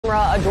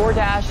camera, a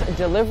DoorDash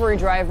delivery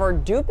driver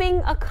duping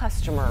a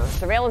customer.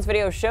 Surveillance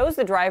video shows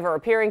the driver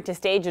appearing to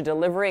stage a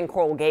delivery in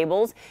Coral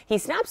Gables. He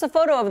snaps a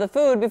photo of the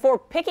food before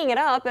picking it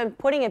up and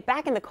putting it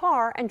back in the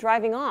car and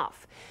driving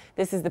off.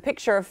 This is the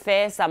picture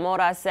Fe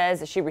Zamora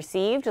says she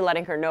received,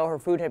 letting her know her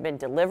food had been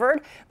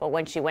delivered. But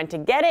when she went to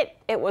get it,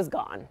 it was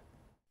gone.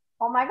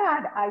 Oh my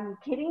God, are you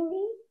kidding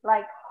me?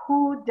 Like,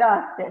 who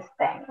does this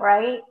thing,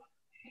 right?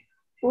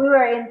 We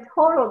were in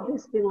total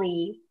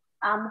disbelief.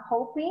 I'm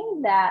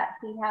hoping that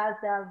he has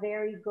a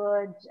very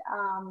good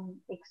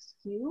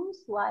excuse,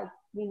 like,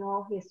 you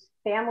know, his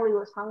family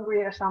was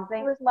hungry or something.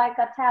 It was like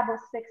a tab of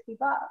 $60.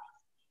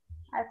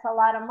 That's a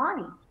lot of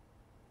money.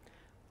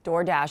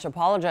 DoorDash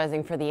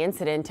apologizing for the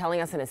incident,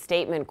 telling us in a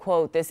statement,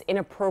 quote, "This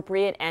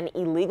inappropriate and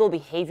illegal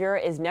behavior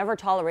is never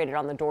tolerated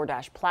on the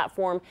DoorDash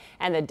platform,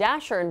 and the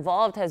dasher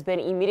involved has been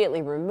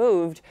immediately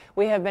removed.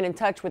 We have been in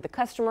touch with the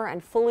customer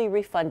and fully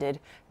refunded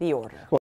the order."